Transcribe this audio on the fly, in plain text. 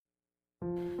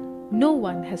No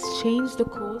one has changed the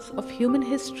course of human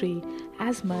history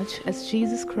as much as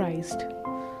Jesus Christ.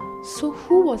 So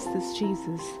who was this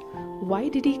Jesus? Why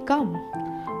did he come?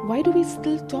 Why do we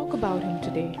still talk about him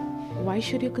today? Why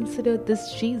should you consider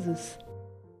this Jesus?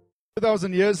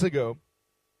 2,000 years ago,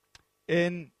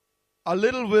 in a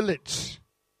little village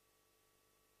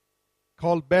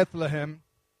called Bethlehem,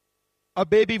 a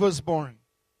baby was born.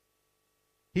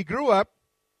 This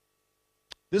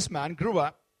man grew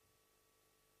up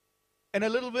in a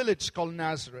little village called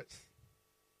Nazareth.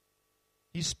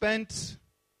 He spent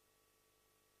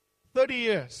 30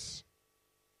 years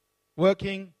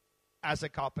working as a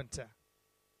carpenter.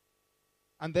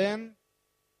 And then,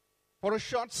 for a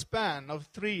short span of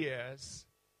 3 years,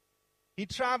 he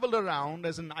traveled around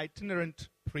as an itinerant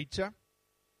preacher,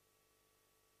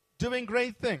 doing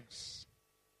great things.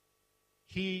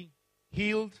 He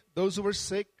healed those who were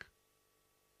sick.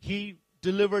 He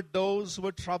delivered those who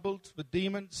were troubled with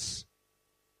demons.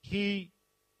 He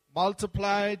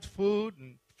multiplied food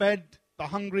and fed the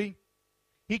hungry.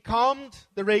 He calmed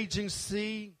the raging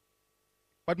sea.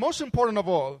 But most important of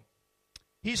all,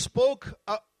 he spoke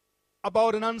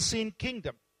about an unseen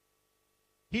kingdom.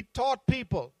 He taught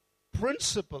people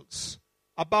principles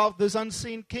about this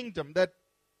unseen kingdom that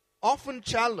often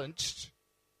challenged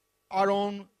our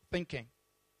own thinking.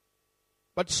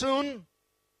 But soon,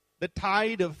 the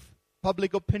tide of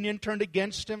public opinion turned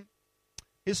against him.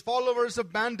 His followers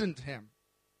abandoned him.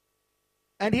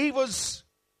 And he was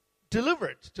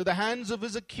delivered to the hands of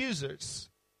his accusers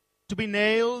to be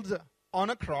nailed on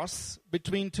a cross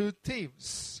between two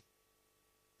thieves.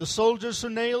 The soldiers who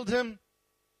nailed him,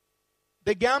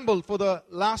 they gambled for the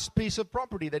last piece of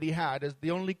property that he had as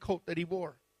the only coat that he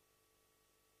wore.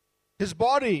 His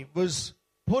body was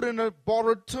put in a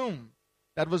borrowed tomb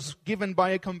that was given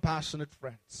by a compassionate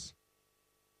friend.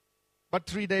 But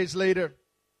 3 days later,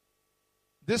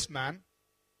 this man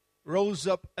rose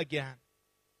up again.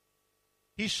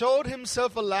 He showed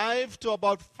himself alive to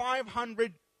about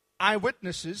 500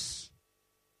 eyewitnesses,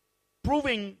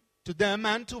 proving to them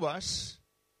and to us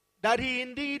that he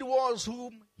indeed was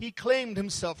whom he claimed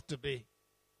himself to be.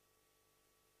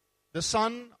 The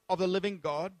Son of the living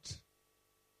God,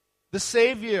 the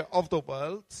Savior of the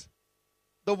world,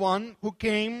 the one who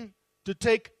came to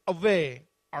take away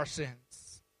our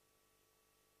sins.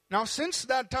 Now, since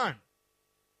that time,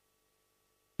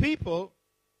 people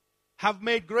have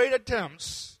made great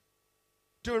attempts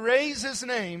to erase his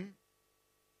name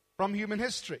from human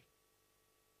history.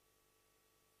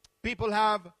 People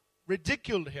have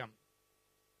ridiculed him.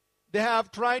 They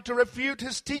have tried to refute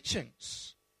his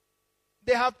teachings.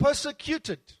 They have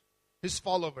persecuted his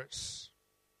followers.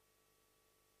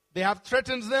 They have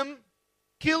threatened them,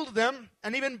 killed them,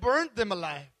 and even burned them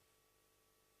alive.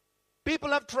 People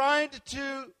have tried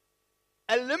to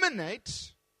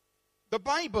eliminate the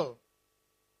Bible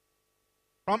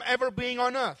from ever being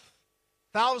on earth.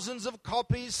 Thousands of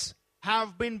copies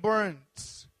have been burned.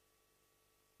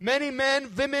 Many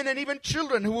men, women, and even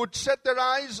children who would set their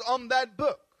eyes on that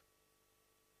book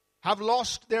have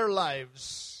lost their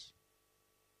lives.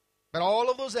 But all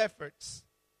of those efforts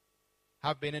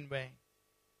have been in vain.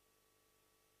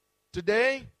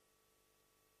 Today,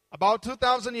 about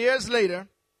 2,000 years later,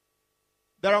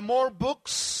 there are more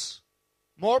books,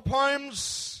 more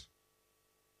poems,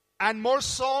 and more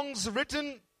songs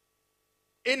written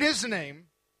in his name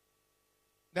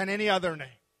than any other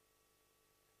name.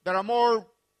 There are more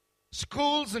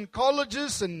schools and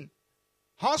colleges and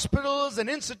hospitals and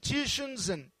institutions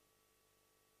and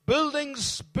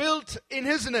buildings built in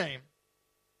his name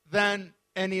than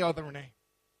any other name.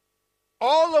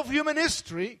 All of human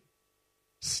history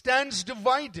stands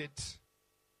divided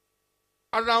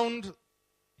around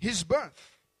his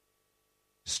birth.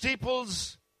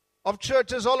 Steeples of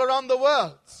churches all around the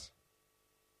world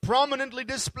prominently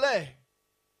display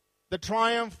the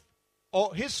triumph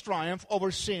or his triumph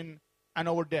over sin and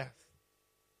over death.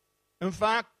 In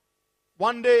fact,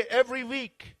 one day every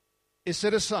week is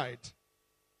set aside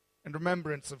in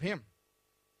remembrance of him.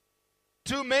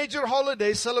 2 major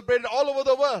holidays celebrated all over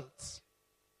the world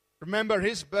remember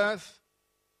his birth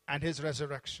and his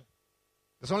resurrection.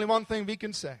 There's only one thing we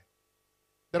can say.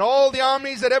 That all the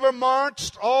armies that ever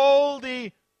marched, all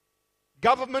the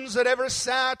governments that ever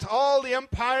sat, all the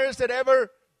empires that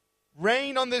ever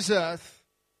reigned on this earth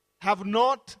have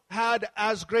not had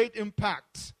as great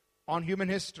impact on human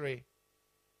history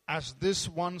as this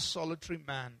one solitary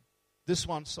man, this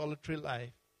one solitary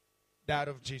life, that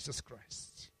of Jesus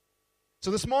Christ.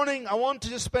 So this morning, I want to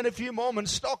just spend a few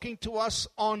moments talking to us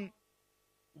on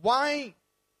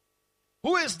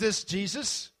who is this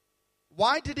Jesus?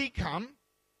 Why did he come?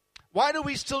 Why do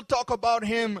we still talk about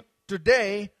him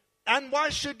today? And why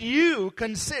should you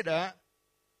consider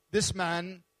this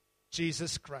man,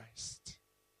 Jesus Christ?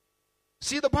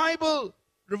 See, the Bible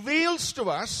reveals to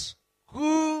us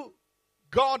who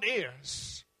God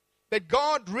is. That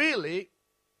God really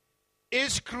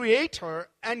is creator,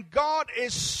 and God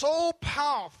is so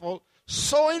powerful,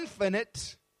 so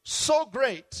infinite, so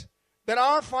great, that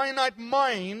our finite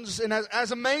minds, and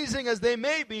as amazing as they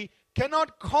may be,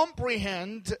 cannot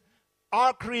comprehend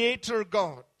our creator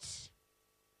God.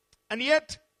 And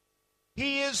yet,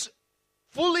 he is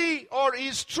fully, or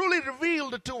is truly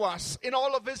revealed to us in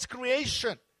all of his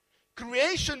creation.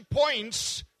 Creation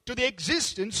points to the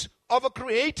existence of a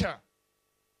creator.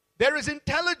 There is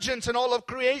intelligence in all of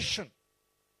creation.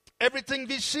 Everything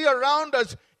we see around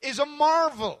us is a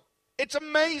marvel. It's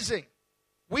amazing.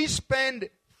 We spend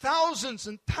thousands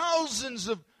and thousands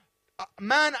of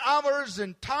man hours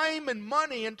and time and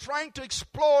money and trying to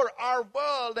explore our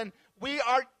world, and we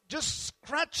are just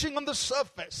scratching on the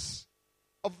surface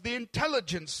of the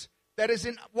intelligence that is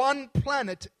in one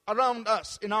planet around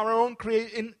us, in our own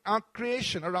in our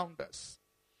creation around us.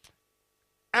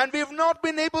 And we have not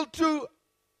been able to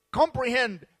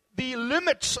comprehend the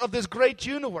limits of this great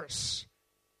universe.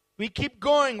 We keep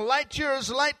going light years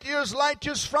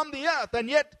from the earth, and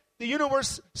yet the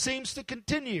universe seems to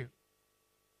continue.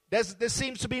 There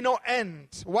seems to be no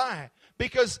end. Why?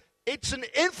 Because it's an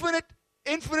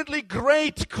infinitely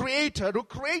great creator who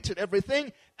created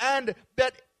everything, and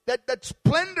that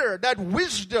splendor, that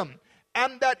wisdom,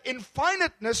 and that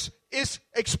infiniteness is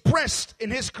expressed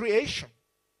in his creation.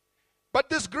 But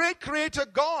this great creator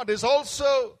God is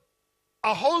also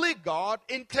a holy God,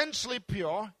 intensely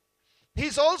pure.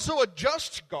 He's also a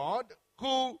just God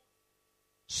who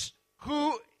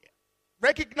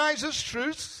recognizes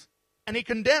truth, and he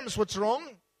condemns what's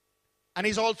wrong. And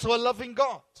he's also a loving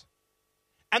God.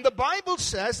 And the Bible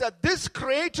says that this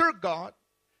creator God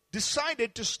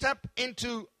decided to step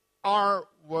into our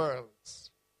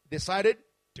worlds. Decided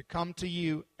to come to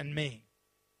you and me.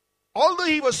 Although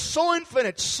he was so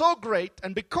infinite, so great,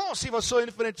 and because he was so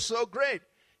infinite, so great,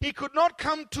 he could not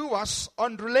come to us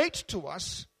and relate to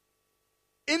us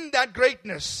in that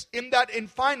greatness, in that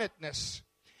infiniteness.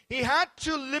 He had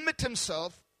to limit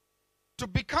himself to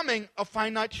becoming a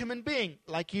finite human being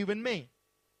like you and me.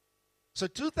 So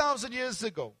 2,000 years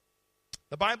ago,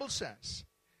 the Bible says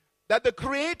that the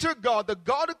creator God, the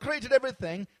God who created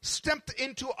everything, stepped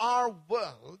into our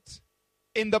world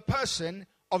in the person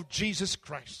of Jesus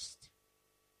Christ.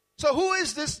 So who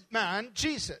is this man,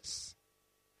 Jesus?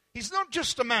 He's not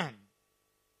just a man.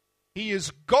 He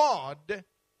is God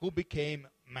who became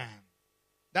man.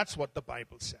 That's what the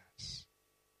Bible says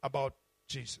about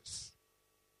Jesus.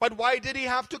 But why did he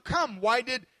have to come? Why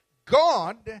did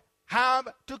God have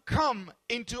to come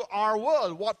into our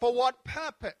world? For what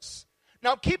purpose?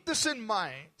 Now keep this in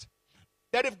mind,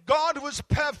 that if God was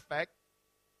perfect,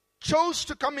 chose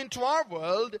to come into our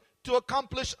world to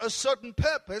accomplish a certain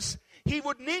purpose, he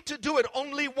would need to do it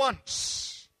only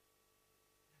once.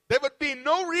 There would be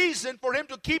no reason for him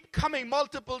to keep coming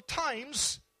multiple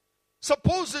times,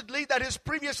 supposedly that his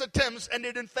previous attempts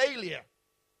ended in failure.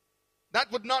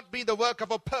 That would not be the work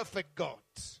of a perfect God.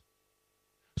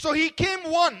 So he came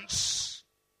once,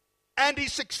 and he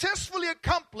successfully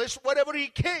accomplished whatever he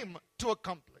came to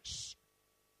accomplish.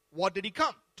 What did he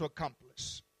come to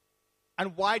accomplish?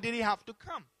 And why did he have to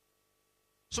come?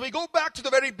 So we go back to the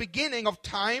very beginning of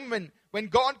time when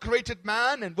God created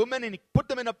man and woman and he put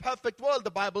them in a perfect world.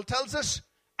 The Bible tells us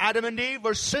Adam and Eve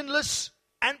were sinless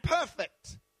and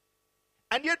perfect.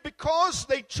 And yet because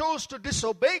they chose to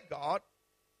disobey God,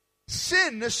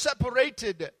 sin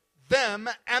separated them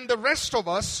and the rest of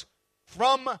us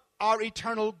from our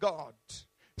eternal God.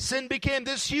 Sin became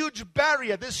this huge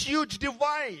barrier, this huge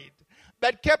divide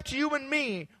that kept you and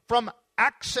me from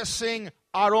accessing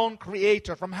our own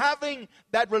Creator, from having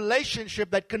that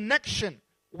relationship, that connection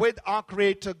with our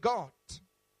Creator God.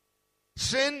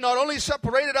 Sin not only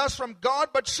separated us from God,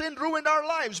 but sin ruined our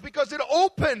lives because it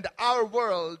opened our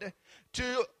world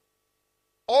to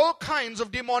all kinds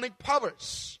of demonic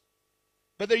powers.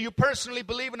 Whether you personally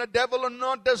believe in a devil or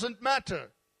not doesn't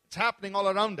matter. It's happening all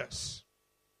around us.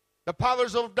 The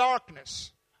powers of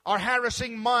darkness are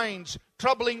harassing minds,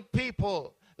 troubling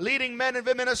people, leading men and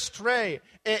women astray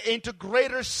into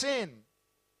greater sin.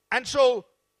 And so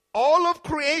all of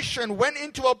creation went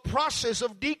into a process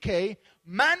of decay.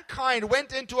 Mankind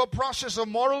went into a process of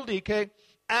moral decay,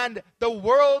 and the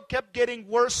world kept getting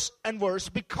worse and worse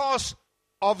because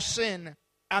of sin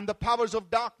and the powers of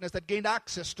darkness that gained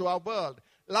access to our world.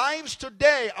 Lives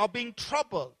today are being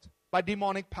troubled by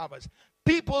demonic powers.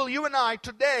 People, you and I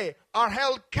today, are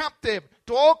held captive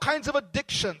to all kinds of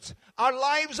addictions. Our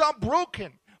lives are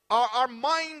broken. Our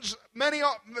minds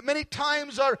many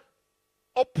times are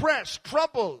oppressed,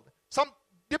 troubled, some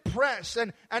depressed,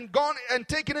 and gone and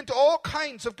taken into all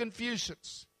kinds of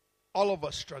confusions. All of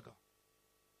us struggle.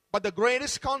 But the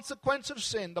greatest consequence of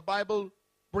sin the Bible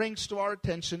brings to our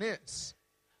attention is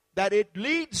that it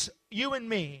leads you and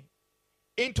me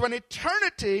into an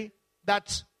eternity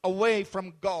that's away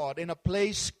from God in a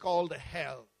place called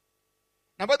hell.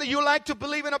 Now, whether you like to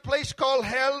believe in a place called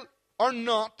hell or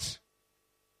not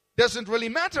doesn't really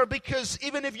matter, because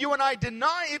even if you and I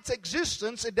deny its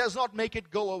existence, it does not make it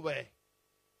go away.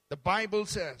 The Bible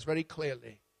says very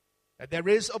clearly that there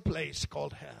is a place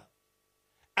called hell.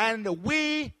 And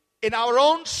we, in our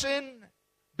own sin,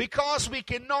 because we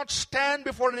cannot stand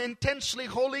before an intensely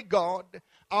holy God,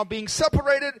 are being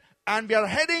separated, and we are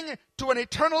heading to an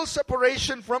eternal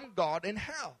separation from God in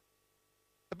hell.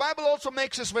 The Bible also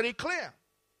makes this very clear,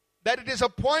 that it is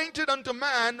appointed unto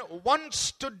man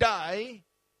once to die,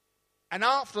 and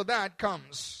after that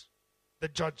comes the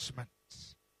judgment.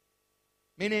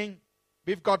 Meaning,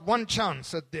 we've got one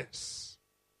chance at this,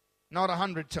 not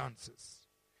 100 chances.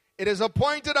 It is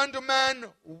appointed unto man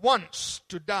once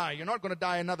to die. You're not going to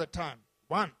die another time.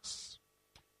 Once.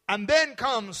 And then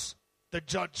comes the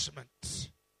judgment.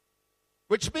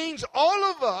 Which means all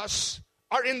of us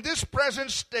are in this present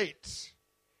state,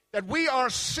 that we are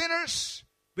sinners.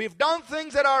 We've done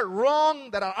things that are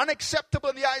wrong, that are unacceptable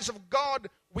in the eyes of God.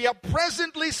 We are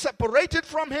presently separated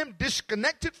from Him,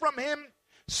 disconnected from Him.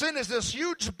 Sin is this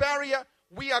huge barrier.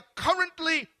 We are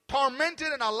currently tormented,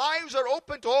 and our lives are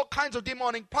open to all kinds of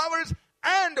demonic powers,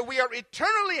 and we are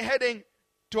eternally heading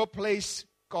to a place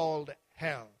called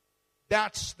hell.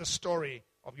 That's the story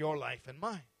of your life and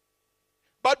mine.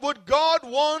 But would God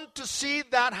want to see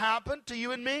that happen to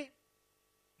you and me?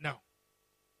 No.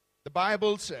 The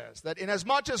Bible says that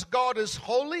inasmuch as God is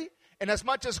holy,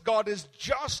 inasmuch as God is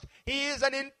just, He is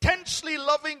an intensely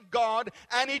loving God,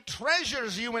 and He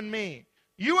treasures you and me.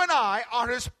 You and I are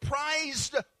His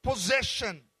prized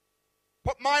possession.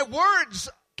 But my words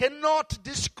cannot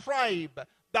describe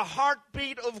the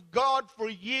heartbeat of God for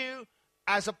you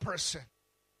as a person.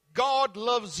 God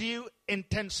loves you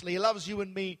intensely. He loves you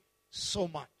and me so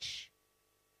much.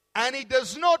 And He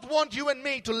does not want you and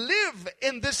me to live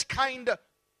in this kind of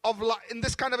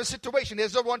a situation. He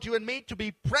doesn't want you and me to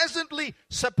be presently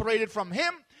separated from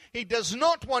Him. He does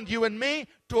not want you and me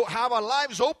to have our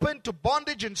lives open to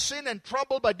bondage and sin and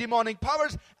trouble by demonic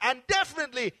powers. And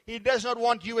definitely, He does not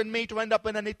want you and me to end up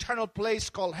in an eternal place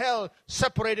called hell,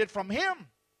 separated from Him.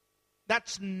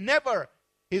 That's never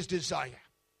His desire.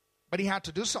 But He had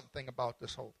to do something about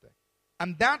this whole thing.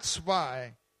 And that's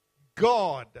why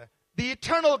God, the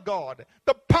eternal God,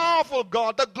 the powerful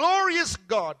God, the glorious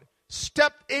God,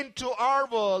 stepped into our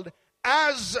world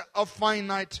as a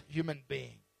finite human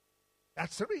being.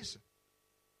 That's the reason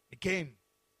He came.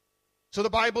 So the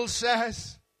Bible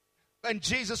says, when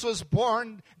Jesus was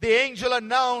born, the angel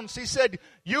announced, he said,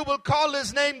 you will call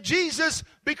His name Jesus,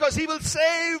 because He will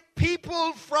save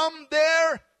people from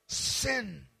their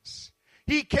sins.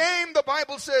 He came, the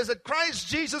Bible says, that Christ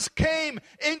Jesus came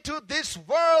into this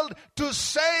world to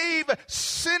save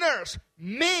sinners.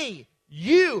 Me,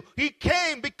 you. He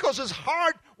came because His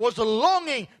heart was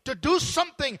longing to do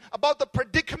something about the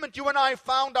predicament you and I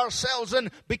found ourselves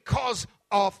in because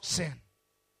of sin.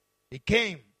 He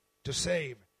came to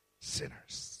save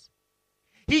sinners.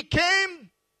 He came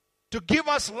to give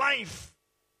us life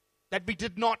that we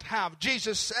did not have.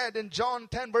 Jesus said in John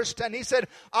 10 verse 10, He said,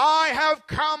 I have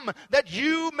come that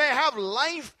you may have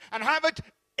life and have it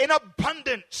in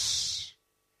abundance.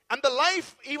 And the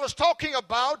life He was talking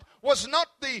about was not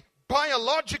the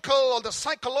biological or the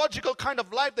psychological kind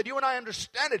of life that you and I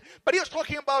understand it. But He was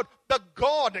talking about the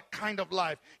God kind of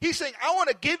life. He's saying, I want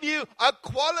to give you a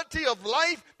quality of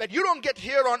life that you don't get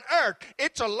here on earth.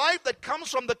 It's a life that comes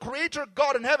from the Creator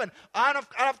God in heaven. And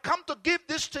I've come to give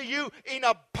this to you in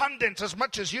abundance as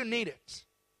much as you need it.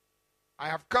 I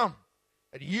have come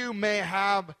that you may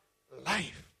have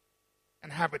life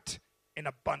and have it in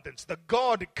abundance. The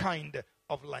God kind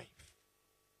of life.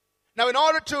 Now, in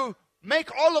order to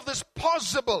make all of this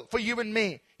possible for you and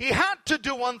me, He had to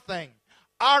do one thing.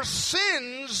 Our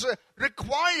sins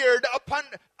required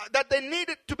that they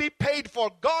needed to be paid for.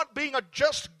 God, being a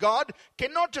just God,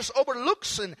 cannot just overlook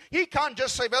sin. He can't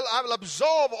just say, well, I will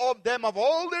absolve them of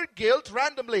all their guilt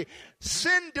randomly.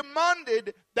 Sin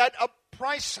demanded that a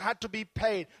price had to be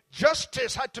paid.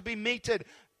 Justice had to be meted.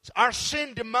 Our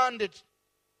sin demanded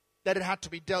that it had to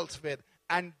be dealt with.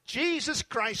 And Jesus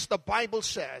Christ, the Bible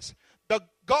says, the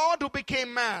God who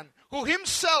became man, who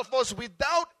Himself was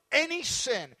without any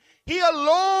sin, He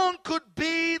alone could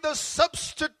be the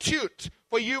substitute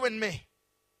for you and me.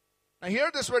 Now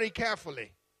hear this very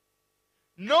carefully.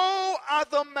 No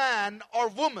other man or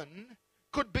woman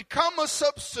could become a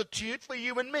substitute for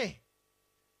you and me.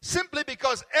 Simply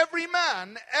because every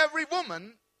man, every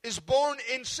woman is born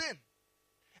in sin.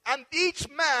 And each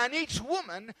man, each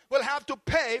woman will have to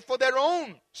pay for their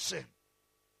own sin.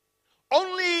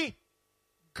 Only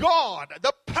God,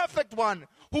 the perfect one,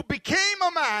 who became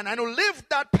a man and who lived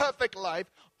that perfect life,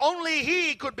 only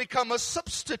he could become a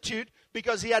substitute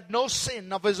because he had no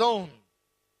sin of his own.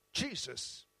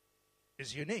 Jesus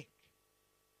is unique.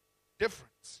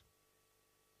 Difference.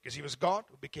 Because he was God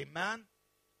who became man,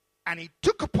 and he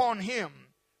took upon him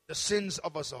the sins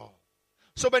of us all.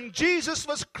 So when Jesus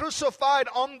was crucified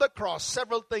on the cross,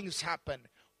 several things happened.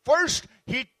 First,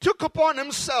 he took upon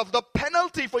himself the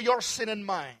penalty for your sin and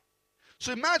mine.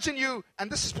 So imagine you,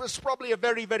 and this is probably a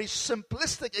very, very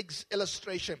simplistic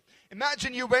illustration.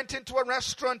 Imagine you went into a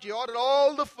restaurant, you ordered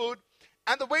all the food,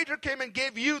 and the waiter came and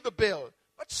gave you the bill.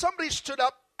 But somebody stood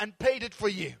up and paid it for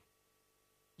you.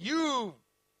 You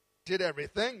did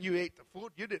everything. You ate the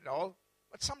food. You did it all.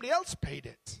 But somebody else paid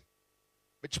it.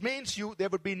 Which means there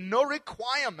would be no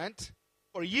requirement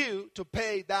for you to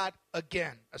pay that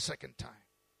again a second time.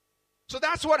 So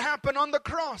that's what happened on the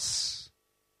cross.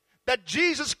 That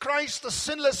Jesus Christ, the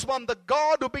sinless one, the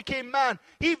God who became man,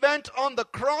 he went on the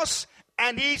cross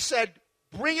and he said,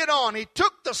 bring it on. He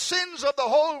took the sins of the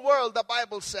whole world, the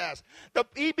Bible says.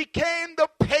 He became the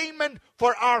payment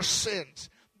for our sins.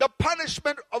 The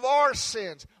punishment of our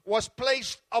sins was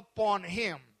placed upon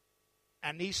him.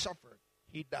 And he suffered.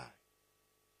 He died.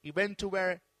 He went to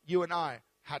where you and I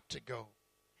had to go.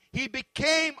 He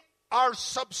became our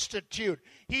substitute.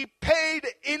 He paid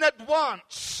in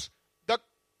advance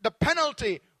the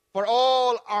penalty for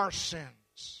all our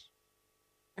sins.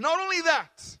 And not only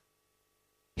that,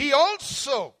 he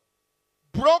also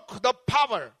broke the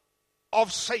power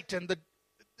of Satan,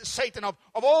 of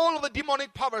all of the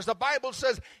demonic powers. The Bible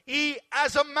says he,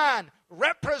 as a man,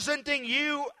 representing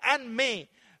you and me,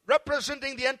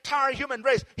 representing the entire human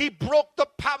race, he broke the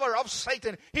power of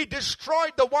Satan. He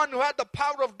destroyed the one who had the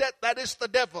power of death, that is the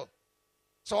devil.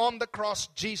 So on the cross,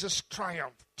 Jesus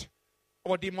triumphed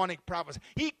over demonic powers.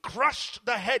 He crushed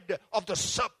the head of the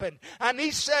serpent. And he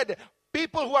said,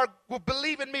 people who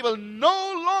believe in me will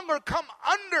no longer come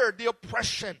under the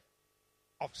oppression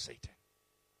of Satan.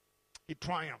 He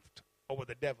triumphed over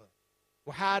the devil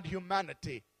who had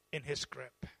humanity in his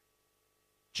grip.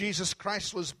 Jesus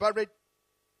Christ was buried,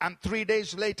 and 3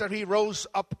 days later he rose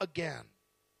up again.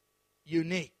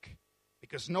 Unique,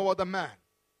 because no other man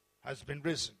has been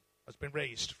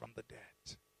raised from the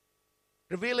dead.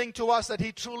 Revealing to us that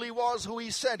he truly was who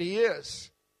he said he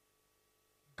is.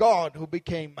 God who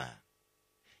became man.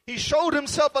 He showed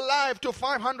himself alive to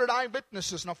 500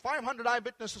 eyewitnesses. Now 500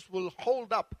 eyewitnesses will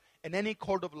hold up in any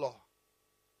court of law.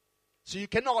 So you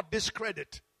cannot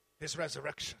discredit his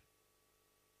resurrection.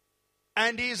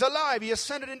 And he is alive. He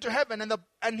ascended into heaven.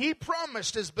 And he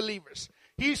promised his believers.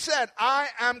 He said, I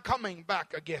am coming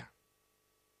back again.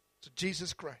 So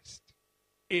Jesus Christ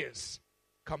is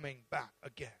coming back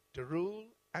again to rule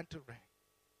and to reign.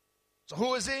 So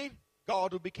who is he?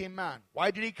 God who became man.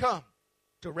 Why did he come?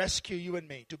 To rescue you and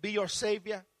me. To be your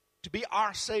Savior. To be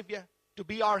our Savior. To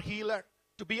be our healer.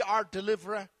 To be our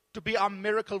deliverer. To be our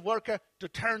miracle worker. To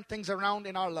turn things around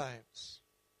in our lives.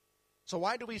 So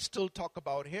why do we still talk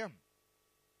about him?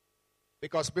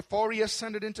 Because before he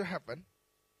ascended into heaven,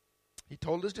 he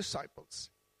told his disciples,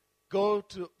 go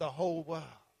to the whole world.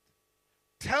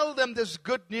 Tell them this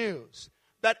good news,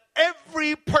 that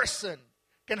every person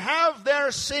can have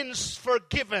their sins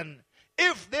forgiven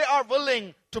if they are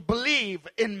willing to believe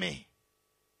in me.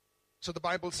 So the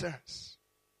Bible says,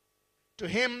 to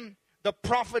him the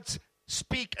prophets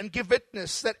speak and give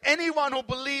witness that anyone who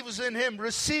believes in him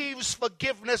receives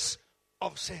forgiveness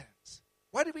of sins.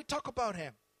 Why did we talk about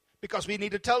him? Because we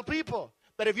need to tell people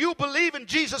that if you believe in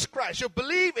Jesus Christ, you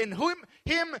believe in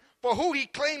him for who he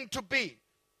claimed to be,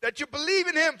 that you believe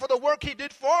in him for the work he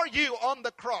did for you on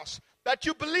the cross, that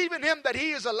you believe in him that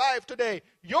he is alive today,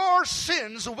 your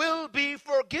sins will be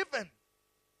forgiven.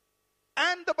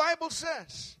 And the Bible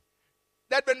says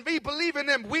that when we believe in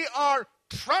him, we are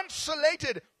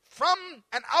translated from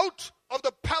and out of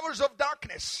the powers of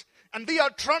darkness, and we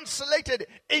are translated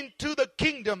into the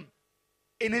kingdom,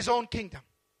 in his own kingdom.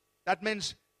 That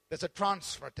means there's a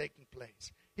transfer taking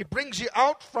place. He brings you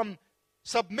out from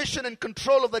submission and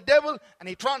control of the devil, and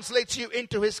he translates you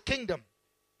into his kingdom.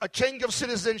 A change of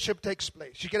citizenship takes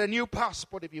place. You get a new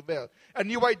passport, if you will, a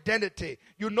new identity.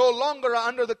 You no longer are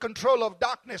under the control of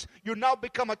darkness. You now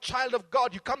become a child of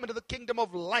God. You come into the kingdom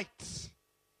of light,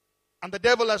 and the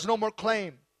devil has no more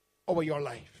claim over your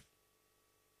life.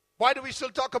 Why do we still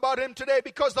talk about him today?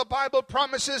 Because the Bible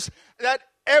promises that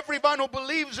everyone who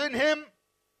believes in him,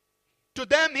 to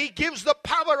them he gives the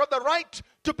power or the right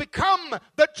to become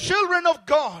the children of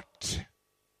God.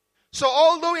 So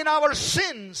although in our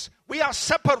sins we are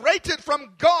separated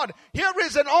from God, here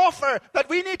is an offer that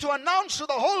we need to announce to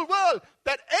the whole world,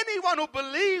 that anyone who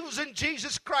believes in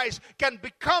Jesus Christ can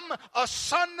become a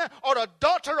son or a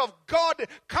daughter of God,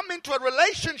 come into a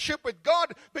relationship with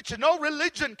God which no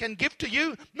religion can give to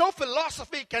you, no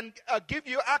philosophy can give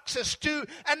you access to,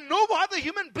 and no other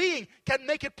human being can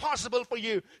make it possible for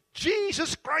you.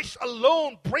 Jesus Christ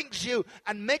alone brings you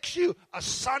and makes you a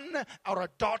son or a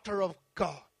daughter of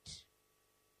God.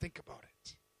 Think about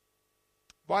it.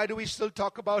 Why do we still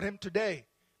talk about him today?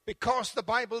 Because the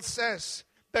Bible says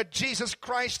that Jesus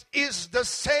Christ is the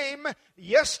same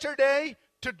yesterday,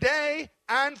 today,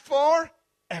 and forever.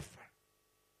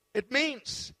 It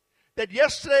means that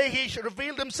yesterday he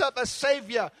revealed himself as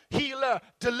Savior, healer,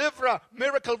 deliverer,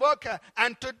 miracle worker.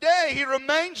 And today he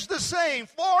remains the same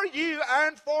for you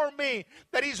and for me.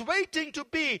 That he's waiting to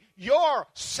be your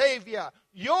Savior,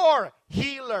 your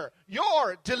healer,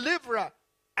 your deliverer,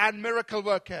 and miracle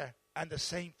worker. And the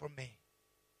same for me.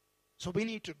 So we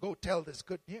need to go tell this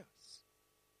good news.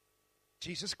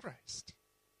 Jesus Christ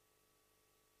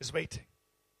is waiting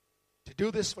to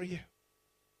do this for you.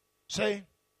 Say,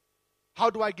 how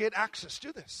do I get access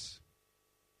to this?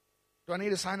 Do I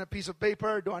need to sign a piece of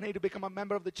paper? Do I need to become a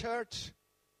member of the church?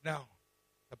 No.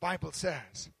 The Bible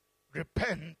says,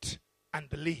 repent and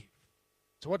believe.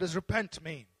 So what does repent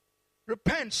mean?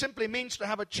 Repent simply means to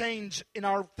have a change in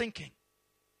our thinking.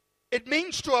 It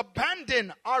means to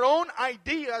abandon our own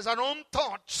ideas, our own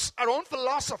thoughts, our own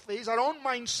philosophies, our own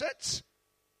mindsets,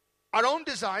 our own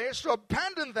desires, to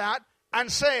abandon that and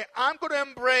say, I'm going to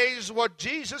embrace what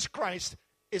Jesus Christ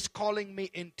is calling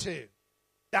me into.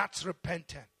 That's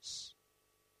repentance.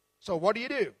 So what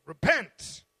do?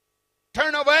 Repent.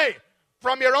 Turn away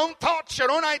from your own thoughts,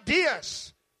 your own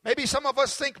ideas. Maybe some of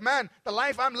us think, man, the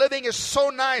life I'm living is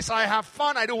so nice. I have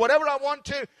fun. I do whatever I want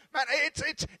to. Man,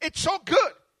 it's so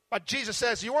good. But Jesus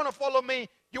says, you want to follow me?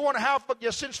 You want to have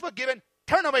your sins forgiven?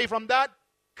 Turn away from that.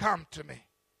 Come to me.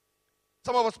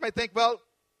 Some of us may think, well,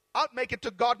 I'll make it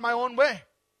to God my own way.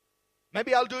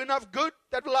 Maybe I'll do enough good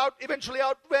that will eventually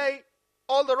outweigh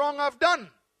all the wrong I've done.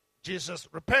 Jesus,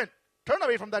 repent. Turn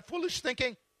away from that foolish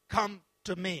thinking. Come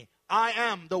to me. I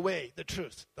am the way, the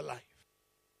truth, the life.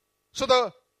 So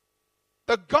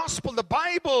the gospel, the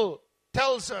Bible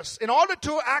tells us, in order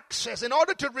to access, in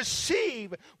order to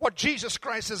receive what Jesus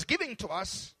Christ is giving to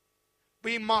us,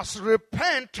 we must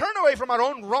repent, turn away from our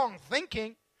own wrong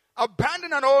thinking,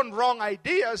 abandon our own wrong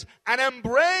ideas, and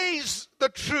embrace the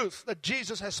truth that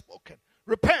Jesus has spoken.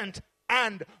 Repent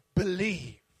and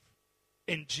believe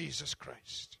in Jesus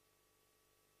Christ,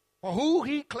 for who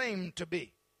he claimed to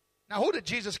be. Now, who did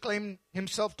Jesus claim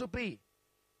himself to be?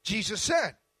 Jesus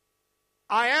said,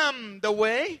 I am the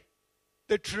way,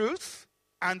 the truth,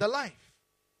 and the life.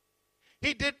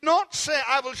 He did not say,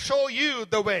 I will show you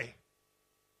the way.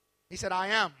 He said, I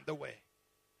am the way.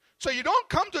 So you don't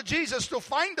come to Jesus to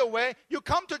find the way. You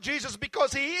come to Jesus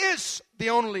because he is the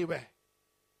only way.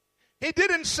 He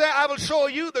didn't say, I will show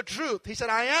you the truth. He said,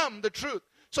 I am the truth.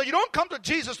 So you don't come to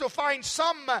Jesus to find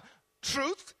some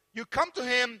truth. You come to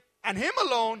him and him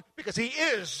alone because he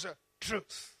is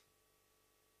truth.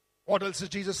 What else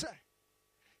did Jesus say?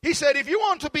 He said, if you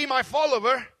want to be my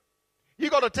follower,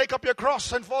 you got to take up your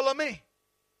cross and follow me.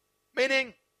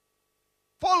 Meaning,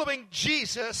 following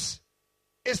Jesus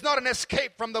is not an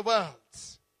escape from the world.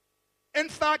 In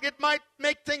fact, it might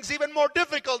make things even more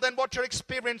difficult than what you're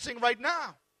experiencing right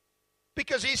now.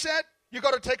 Because he said, you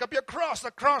got to take up your cross.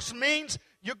 The cross means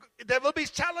there will be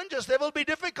challenges, there will be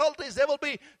difficulties, there will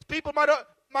be, people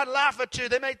might laugh at you,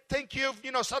 they may think you've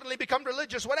suddenly become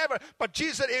religious, whatever. But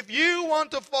Jesus said, if you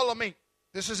want to follow me,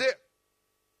 this is it.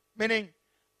 Meaning,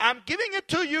 I'm giving it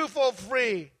to you for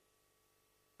free.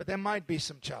 But there might be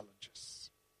some challenges.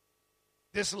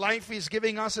 This life he's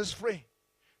giving us is free.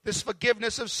 This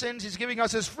forgiveness of sins he's giving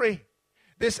us is free.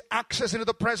 This access into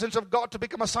the presence of God to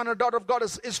become a son or daughter of God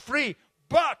is free.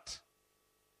 But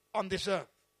on this earth,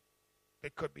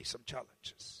 there could be some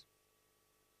challenges.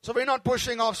 So we're not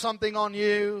pushing off something on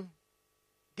you,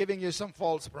 giving you some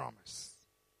false promise.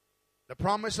 The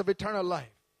promise of eternal life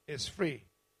is free,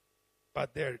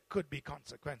 but there could be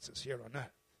consequences here on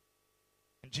earth.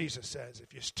 And Jesus says,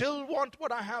 if you still want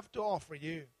what I have to offer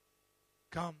you,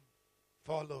 come,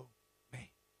 follow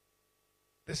me.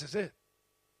 This is it.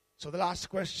 So the last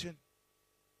question,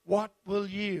 what will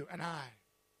you and I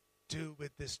do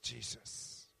with this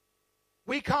Jesus?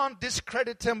 We can't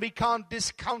discredit him. We can't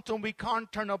discount him. We can't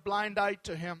turn a blind eye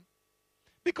to him.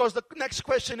 Because the next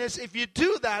question is, if you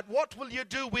do that, what will you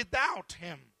do without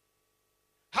him?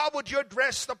 How would you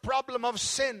address the problem of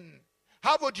sin?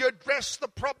 How would you address the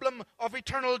problem of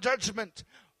eternal judgment?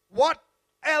 What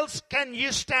else can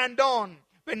you stand on?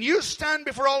 When you stand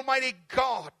before Almighty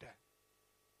God,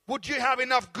 would you have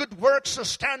enough good works to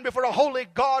stand before a holy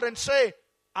God and say,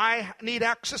 I need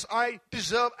access, I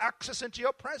deserve access into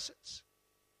your presence?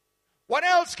 What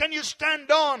else can you stand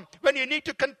on when you need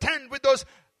to contend with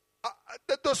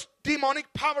those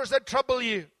demonic powers that trouble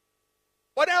you?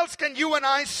 What else can you and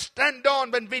I stand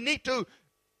on when we need to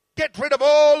get rid of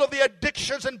all of the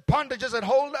addictions and bondages that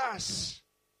hold us?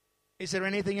 Is there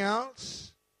anything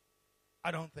else?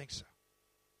 I don't think so.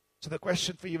 So the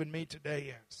question for you and me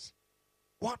today is,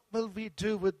 what will we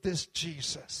do with this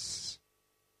Jesus?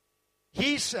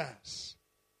 He says,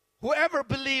 whoever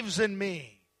believes in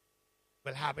me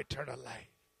will have eternal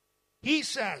life. He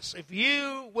says, if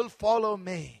you will follow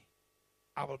me,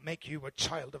 I will make you a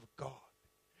child of God.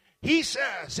 He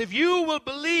says, if you will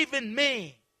believe in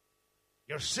me,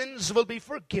 your sins will be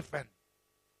forgiven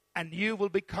and you will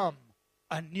become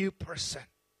a new person.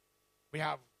 We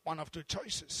have one of two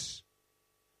choices.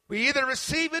 We either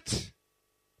receive it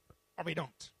or we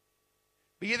don't.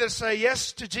 We either say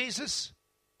yes to Jesus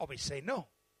or we say no.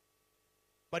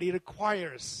 But it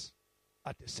requires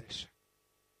a decision.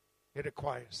 It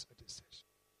requires a decision.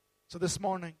 So this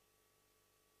morning,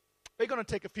 we're going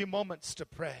to take a few moments to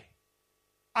pray.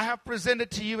 I have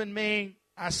presented to you and me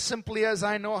as simply as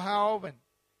I know how and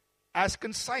as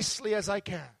concisely as I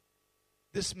can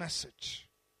this message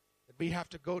that we have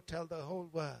to go tell the whole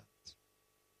world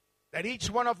that each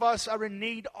one of us are in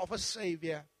need of a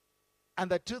Savior, and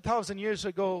that 2,000 years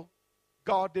ago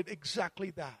God did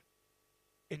exactly that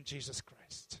in Jesus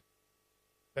Christ.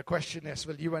 The question is,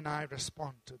 will you and I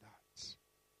respond to that?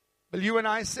 Will you and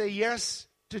I say yes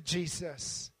to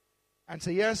Jesus and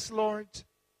say, yes, Lord,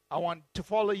 I want to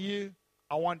follow you.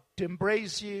 I want to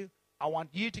embrace you. I want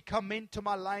you to come into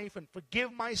my life and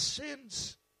forgive my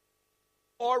sins.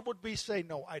 Or would we say,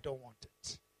 no, I don't want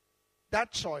it?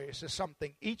 That choice is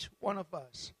something each one of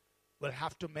us will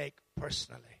have to make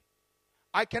personally.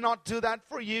 I cannot do that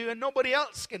for you, and nobody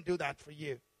else can do that for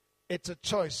you. It's a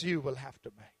choice you will have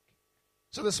to make.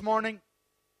 So this morning,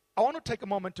 I want to take a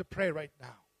moment to pray right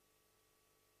now.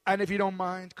 And if you don't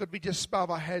mind, could we just bow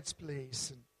our heads,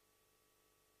 please? And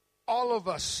all of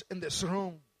us in this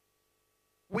room,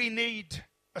 we need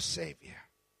a Savior.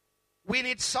 We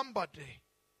need somebody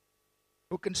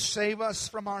who can save us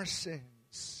from our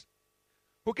sins,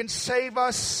 who can save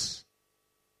us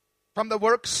from the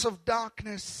works of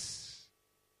darkness,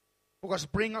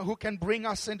 who can bring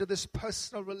us into this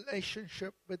personal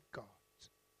relationship with God.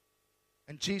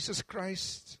 And Jesus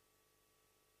Christ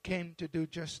came to do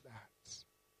just that.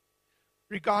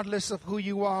 Regardless of who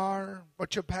you are,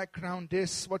 what your background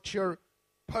is, what your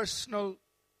personal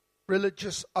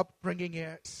religious upbringing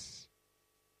is,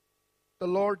 the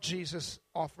Lord Jesus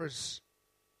offers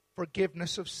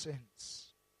forgiveness of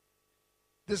sins.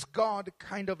 This God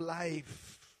kind of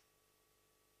life,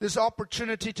 this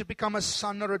opportunity to become a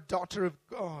son or a daughter of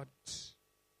God,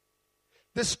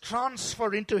 this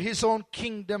transfer into His own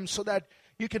kingdom so that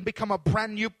you can become a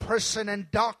brand new person and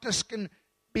darkness can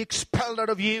be expelled out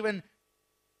of you and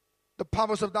the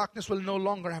powers of darkness will no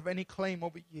longer have any claim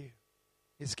over you.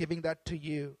 He's giving that to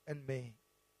you and me.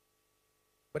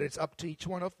 But it's up to each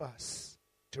one of us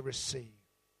to receive.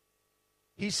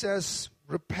 He says,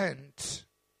 repent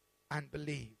and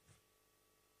believe.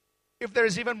 If there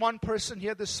is even one person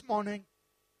here this morning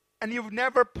and you've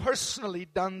never personally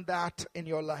done that in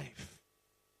your life,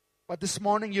 but this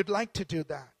morning you'd like to do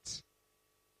that.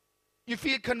 You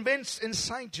feel convinced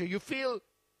inside you. You feel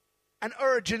an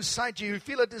urge inside you. You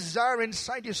feel a desire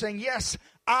inside you saying, yes,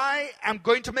 I am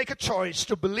going to make a choice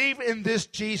to believe in this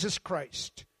Jesus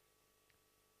Christ.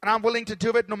 And I'm willing to do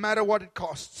it no matter what it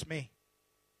costs me.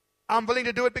 I'm willing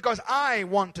to do it because I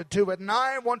want to do it and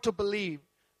I want to believe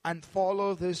and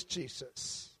follow this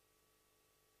Jesus.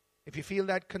 If you feel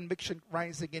that conviction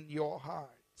rising in your heart,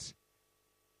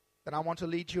 then I want to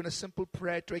lead you in a simple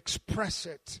prayer to express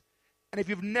it. And if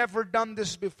you've never done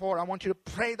this before, I want you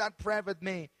to pray that prayer with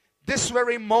me this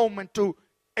very moment to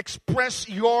express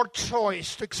your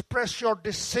choice, to express your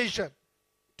decision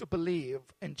to believe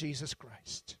in Jesus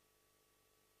Christ.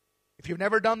 If you've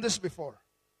never done this before,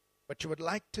 but you would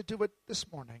like to do it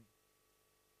this morning,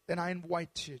 then I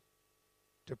invite you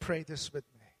to pray this with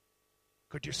me.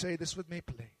 Could you say this with me,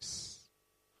 please?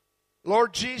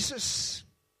 Lord Jesus,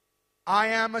 I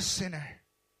am a sinner.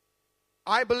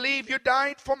 I believe you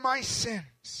died for my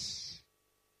sins.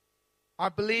 I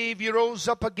believe you rose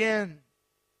up again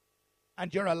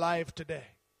and you're alive today.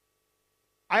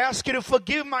 I ask you to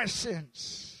forgive my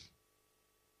sins.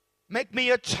 Make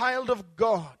me a child of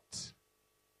God.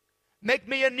 Make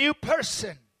me a new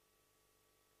person.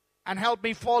 And help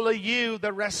me follow you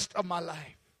the rest of my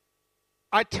life.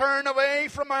 I turn away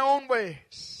from my own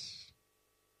ways.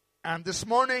 And this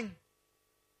morning,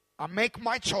 I make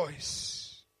my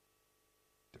choice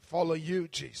to follow you,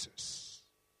 Jesus.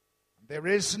 There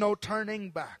is no turning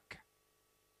back.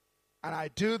 And I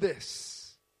do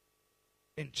this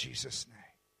in Jesus' name.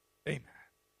 Amen.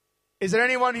 Is there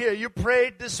anyone here? You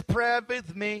prayed this prayer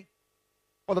with me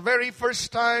for the very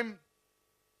first time.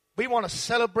 We want to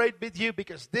celebrate with you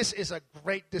because this is a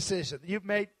great decision you've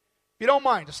made. If you don't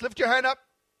mind, just lift your hand up.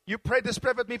 You prayed this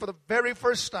prayer with me for the very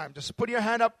first time. Just put your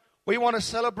hand up. We want to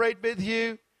celebrate with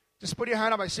you. Just put your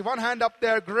hand up. I see one hand up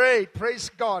there. Great. Praise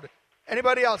God.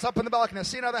 Anybody else up in the balcony? I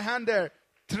see another hand there.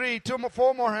 3, 2 more,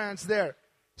 4 more hands there.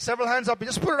 Several hands up.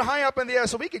 Just put it high up in the air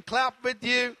so we can clap with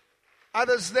you.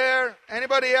 Others there.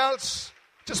 Anybody else?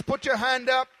 Just put your hand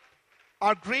up.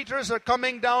 Our greeters are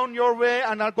coming down your way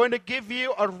and are going to give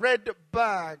you a red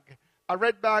bag. A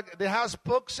red bag that has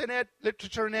books in it,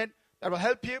 literature in it that will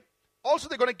help you. Also,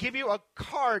 they're going to give you a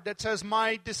card that says,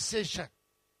 My Decision.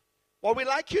 What we'd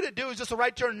like you to do is just to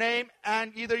write your name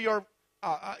and either your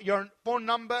phone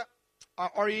number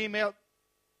or email.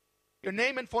 Your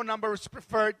name and phone number is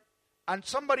preferred. And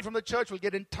somebody from the church will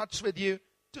get in touch with you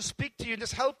to speak to you and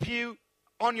just help you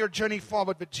on your journey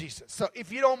forward with Jesus. So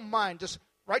if you don't mind, just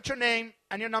write your name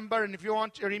and your number, and if you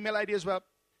want, your email ID as well,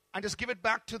 and just give it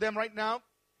back to them right now.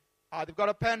 They've got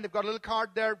a pen, they've got a little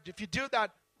card there. If you do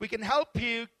that, we can help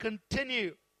you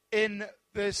continue in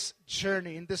this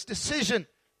journey, in this decision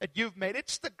that you've made.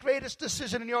 It's the greatest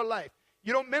decision in your life.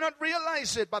 You may not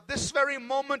realize it, but this very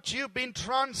moment you've been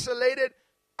translated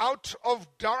out of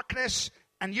darkness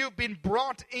and you've been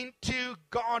brought into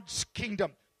God's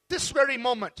kingdom. This very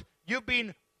moment, you've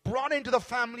been brought into the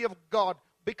family of God,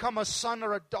 become a son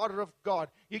or a daughter of God.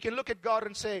 You can look at God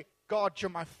and say, God, you're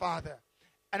my Father.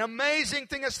 An amazing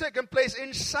thing has taken place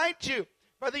inside you.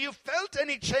 Whether you felt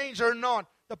any change or not,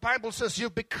 the Bible says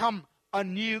you've become a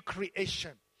new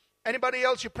creation. Anybody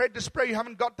else, you prayed this prayer, you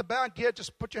haven't got the bag yet,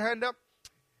 just put your hand up.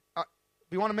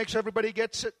 We want to make sure everybody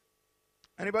gets it.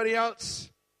 Anybody else?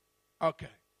 Okay.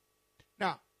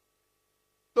 Now,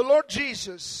 the Lord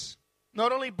Jesus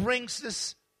not only brings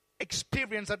this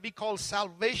experience that we call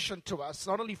salvation to us,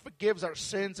 not only forgives our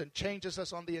sins and changes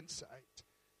us on the inside,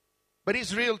 but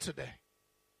He's real today.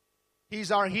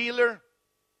 He's our healer.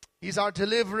 He's our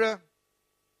deliverer.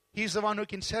 He's the one who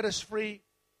can set us free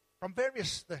from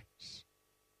various things.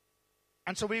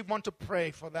 And so we want to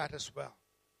pray for that as well.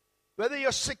 Whether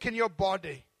you're sick in your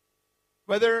body,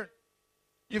 whether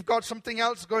you've got something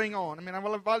else going on. I mean,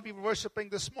 while we were worshiping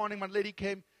this morning, when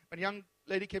a young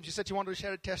lady came, she said she wanted to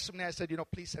share a testimony. I said,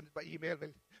 please send it by email.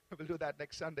 We'll do that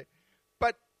next Sunday.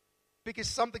 But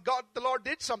because the Lord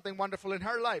did something wonderful in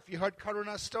her life. You heard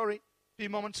Karuna's story a few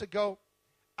moments ago.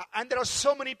 And there are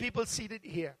so many people seated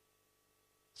here.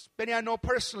 Many I know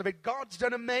personally, but God's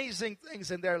done amazing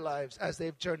things in their lives as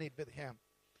they've journeyed with Him.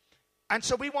 And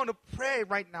so we want to pray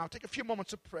right now, take a few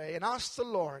moments to pray and ask the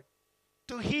Lord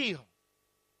to heal.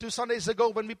 2 Sundays ago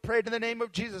when we prayed in the name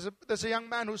of Jesus, there's a young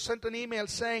man who sent an email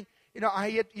saying, he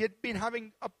had been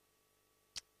having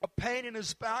a pain in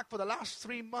his back for the last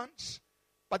 3 months.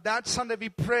 But that Sunday we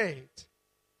prayed.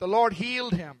 The Lord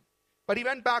healed him. But he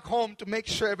went back home to make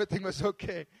sure everything was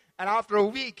okay. And after a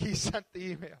week, he sent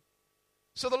the email.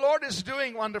 So the Lord is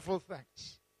doing wonderful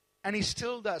things. And He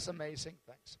still does amazing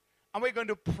things. And we're going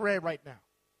to pray right now.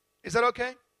 Is that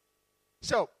okay?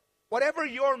 So, whatever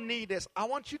your need is, I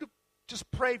want you to just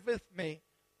pray with me.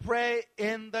 Pray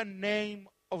in the name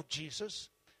of Jesus.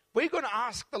 We're going to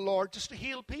ask the Lord just to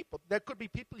heal people. There could be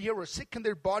people here who are sick in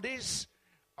their bodies.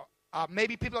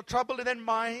 Maybe people are troubled in their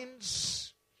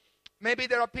minds. Maybe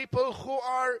there are people who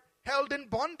are held in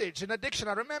bondage, in addiction.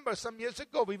 I remember some years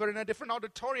ago, we were in a different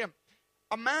auditorium.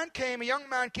 A young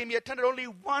man came, he attended only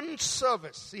one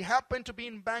service. He happened to be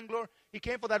in Bangalore. He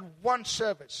came for that one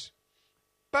service.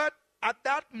 But at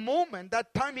that moment,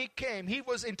 that time he came, he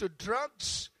was into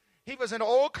drugs. He was in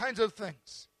all kinds of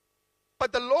things.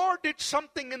 But the Lord did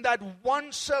something in that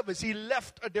one service. He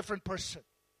left a different person.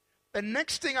 The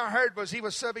next thing I heard was he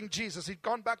was serving Jesus. He'd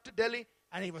gone back to Delhi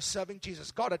and he was serving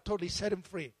Jesus. God had totally set him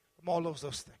free from all of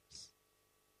those things.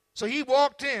 So he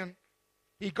walked in.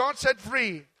 He got set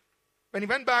free. When he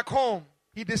went back home,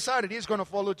 he decided he's going to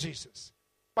follow Jesus.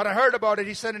 But I heard about it.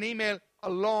 He sent an email a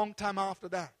long time after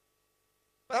that.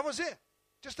 But that was it.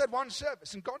 Just that one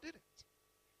service. And God did it.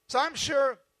 So I'm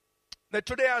sure that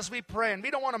today as we pray, and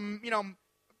we don't want to,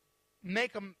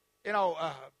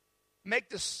 make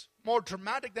this more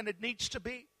dramatic than it needs to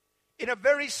be. In a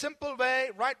very simple way,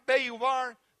 right where you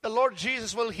are, the Lord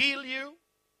Jesus will heal you,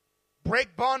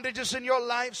 break bondages in your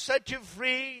life, set you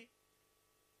free,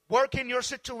 work in your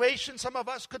situation. Some of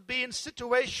us could be in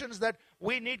situations that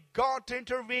we need God to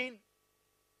intervene,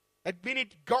 that we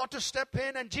need God to step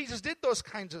in, and Jesus did those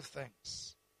kinds of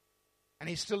things. And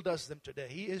He still does them today.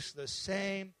 He is the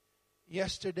same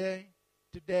yesterday,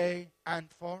 today, and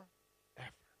forever.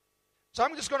 So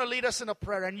I'm just going to lead us in a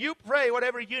prayer, and you pray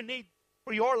whatever you need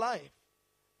for your life.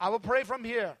 I will pray from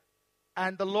here,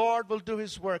 and the Lord will do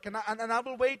His work. And I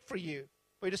will wait for you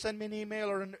to send me an email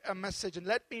or a message and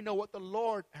let me know what the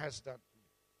Lord has done for you.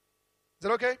 Is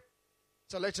that okay?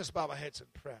 So let's just bow our heads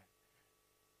and pray.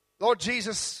 Lord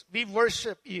Jesus, we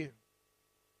worship You.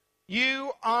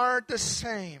 You are the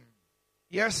same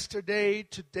yesterday,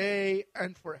 today,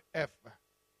 and forever.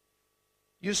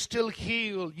 You still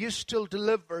heal. You still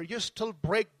deliver. You still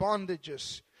break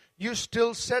bondages. You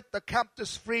still set the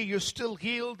captives free. You still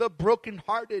heal the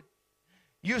brokenhearted.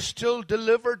 You still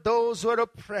deliver those who are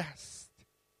oppressed.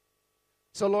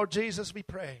 So, Lord Jesus, we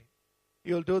pray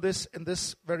You'll do this in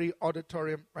this very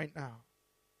auditorium right now.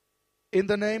 In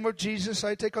the name of Jesus,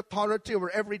 I take authority over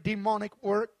every demonic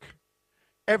work,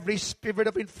 every spirit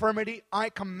of infirmity. I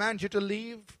command you to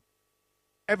leave.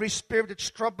 Every spirit that's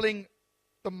troubling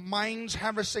the minds,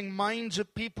 harassing minds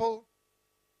of people,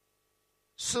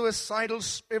 suicidal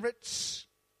spirits,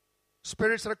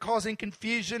 spirits that are causing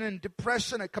confusion and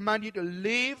depression, I command you to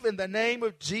leave in the name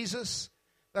of Jesus,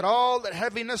 that all that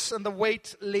heaviness and the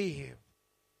weight leave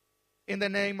in the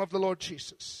name of the Lord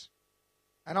Jesus.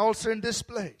 And also in this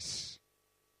place,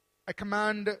 I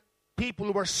command people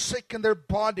who are sick in their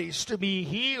bodies to be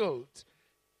healed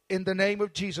in the name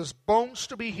of Jesus. Bones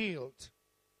to be healed.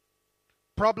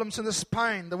 Problems in the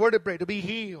spine, the vertebrae to be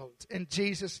healed in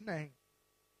Jesus' name.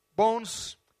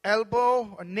 Bones,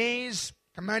 elbow, or knees,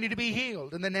 command you to be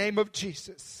healed in the name of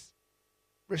Jesus.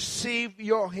 Receive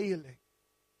your healing.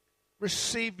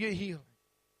 Receive your healing.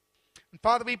 And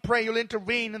Father, we pray You'll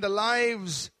intervene in the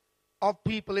lives of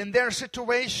people, in their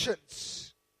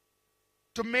situations,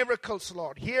 to miracles,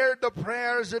 Lord. Hear the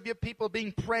prayers of Your people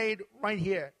being prayed right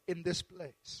here in this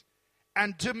place.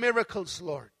 And to miracles,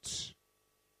 Lord.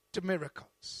 To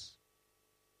miracles.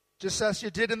 Just as You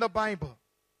did in the Bible.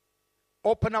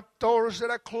 Open up doors that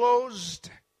are closed.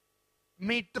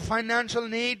 Meet the financial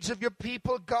needs of Your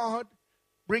people, God,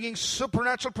 bringing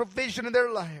supernatural provision in their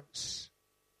lives.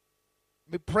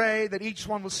 We pray that each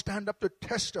one will stand up to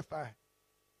testify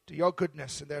to Your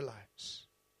goodness in their lives.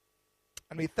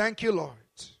 And we thank You, Lord,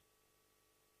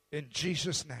 in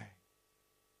Jesus' name.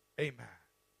 Amen.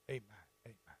 Amen.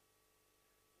 Amen.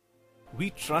 We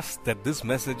trust that this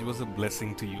message was a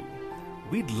blessing to you.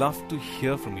 We'd love to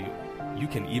hear from you. You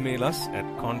can email us at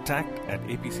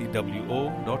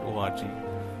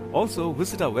contact@apcwo.org. Also,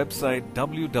 visit our website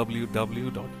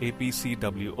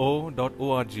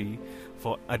www.apcwo.org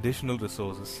for additional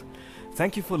resources.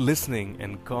 Thank you for listening,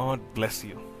 and God bless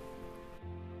you.